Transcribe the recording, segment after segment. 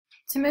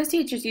So most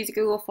teachers use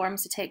Google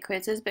Forms to take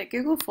quizzes, but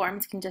Google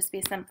Forms can just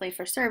be simply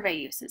for survey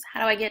uses. How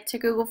do I get to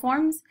Google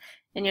Forms?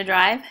 In your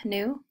Drive,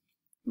 New,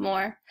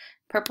 More,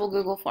 Purple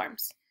Google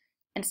Forms.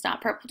 And it's not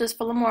purple just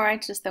full of more,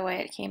 it's just the way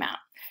it came out.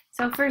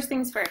 So first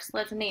things first,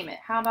 let's name it.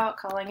 How about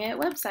calling it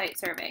Website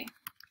Survey?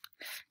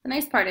 The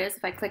nice part is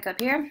if I click up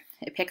here,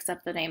 it picks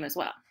up the name as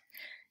well.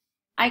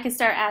 I can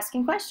start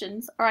asking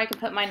questions, or I can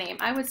put my name.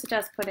 I would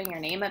suggest putting your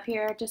name up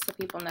here just so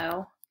people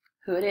know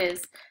who it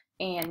is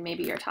and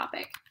maybe your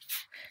topic.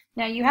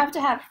 Now you have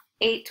to have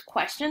 8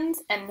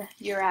 questions, and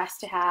you're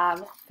asked to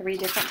have 3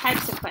 different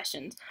types of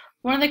questions.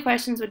 One of the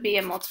questions would be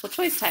a multiple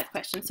choice type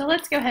question. So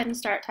let's go ahead and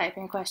start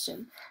typing a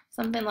question.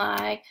 Something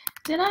like,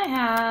 did I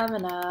have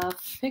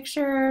enough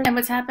pictures? And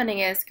what's happening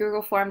is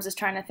Google Forms is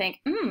trying to think,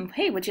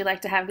 hey, would you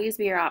like to have these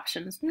be your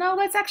options? No,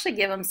 let's actually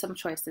give them some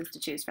choices to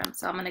choose from.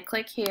 So I'm going to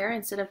click here.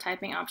 Instead of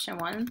typing option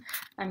 1,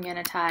 I'm going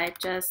to type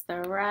just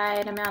the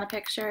right amount of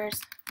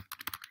pictures.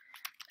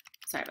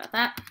 Sorry about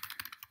that.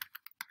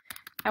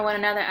 I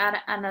want add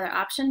another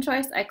option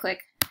choice. I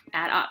click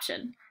add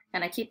option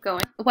and I keep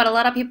going. What a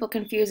lot of people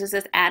confuse is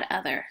this add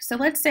other. So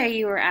let's say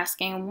you were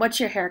asking what's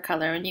your hair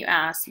color and you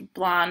ask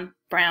blonde,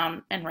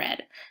 brown, and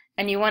red.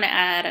 And you want to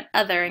add an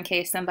other in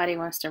case somebody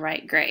wants to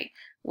write gray.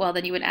 Well,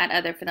 then you would add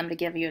other for them to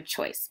give you a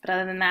choice. But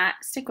other than that,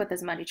 stick with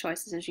as many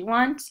choices as you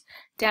want.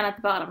 Down at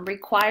the bottom,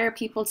 require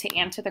people to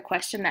answer the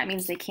question. That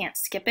means they can't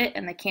skip it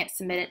and they can't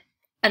submit it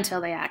until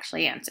they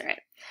actually answer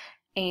it.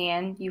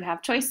 And you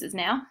have choices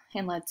now.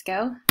 And let's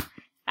go.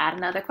 Add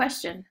another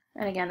question.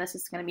 And again, this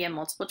is going to be a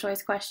multiple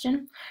choice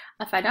question.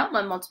 If I don't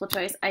want multiple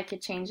choice, I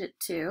could change it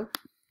to,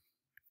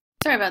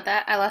 sorry about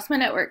that, I lost my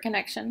network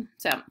connection.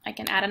 So I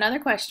can add another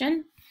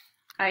question.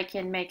 I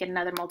can make it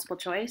another multiple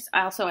choice.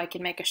 I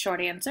can make a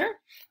short answer.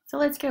 So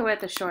let's go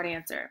with a short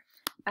answer.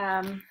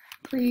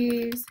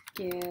 Please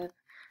give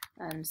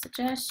a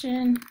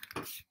suggestion.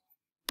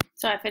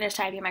 So I finished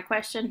typing my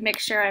question. Make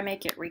sure I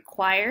make it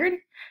required,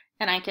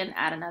 and I can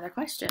add another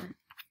question.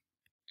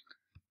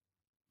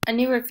 A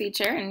newer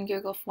feature in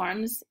Google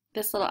Forms,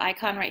 this little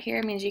icon right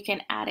here means you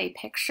can add a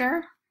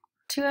picture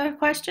to a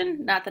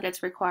question. Not that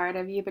it's required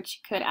of you, but you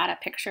could add a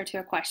picture to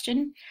a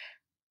question.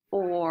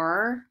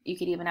 Or you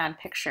could even add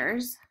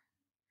pictures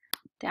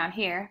down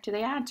here to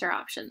the answer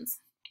options.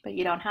 But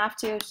you don't have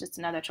to, it's just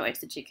another choice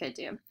that you could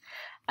do.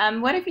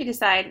 What if you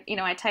decide,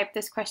 I typed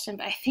this question,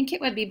 but I think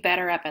it would be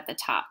better up at the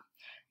top.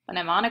 When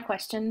I'm on a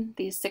question,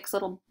 these 6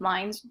 little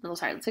lines,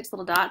 6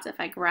 little dots,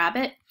 if I grab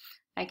it,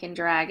 I can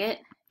drag it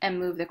and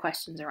move the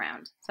questions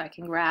around. So I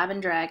can grab and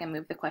drag and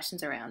move the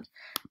questions around.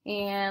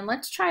 And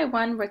let's try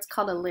one where it's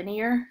called a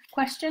linear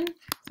question.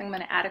 So I'm going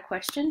to add a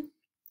question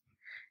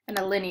and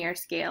a linear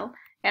scale.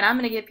 And I'm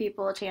going to give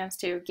people a chance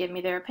to give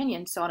me their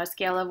opinion. So on a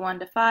scale of 1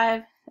 to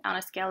 5, on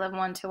a scale of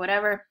 1 to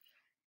whatever.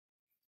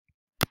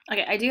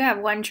 Okay, I do have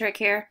one trick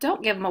here.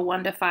 Don't give them a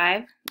 1 to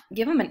 5.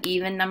 Give them an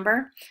even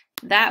number.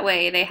 That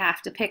way they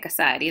have to pick a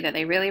side. Either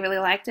they really, really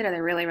liked it or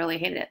they really, really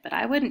hated it. But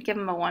I wouldn't give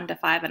them a 1 to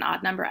 5, an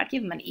odd number. I'd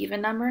give them an even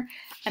number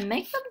and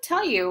make them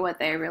tell you what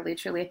they really,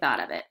 truly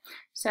thought of it.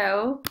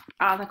 So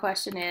on the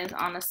question is,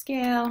 on a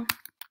scale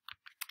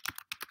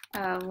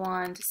of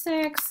 1 to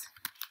 6,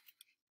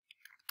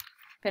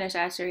 finish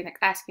asking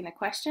the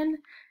question,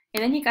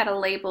 and then you got to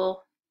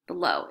label the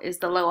low. Is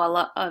the low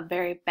a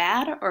very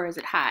bad or is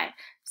it high?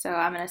 So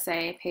I'm going to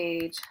say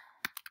page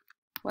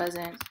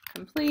wasn't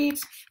complete.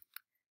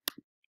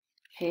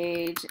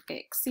 Page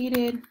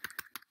exceeded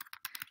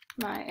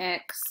my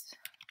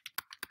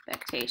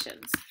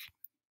expectations.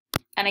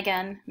 And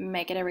again,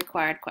 make it a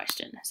required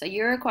question. So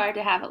you're required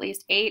to have at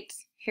least 8.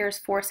 Here's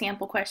 4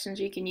 sample questions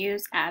you can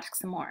use. Ask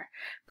some more.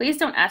 Please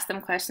don't ask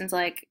them questions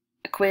like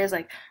a quiz,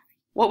 like,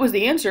 what was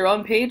the answer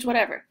on page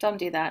whatever. Don't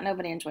do that.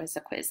 Nobody enjoys a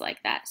quiz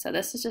like that. So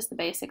this is just the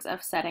basics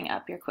of setting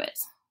up your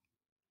quiz.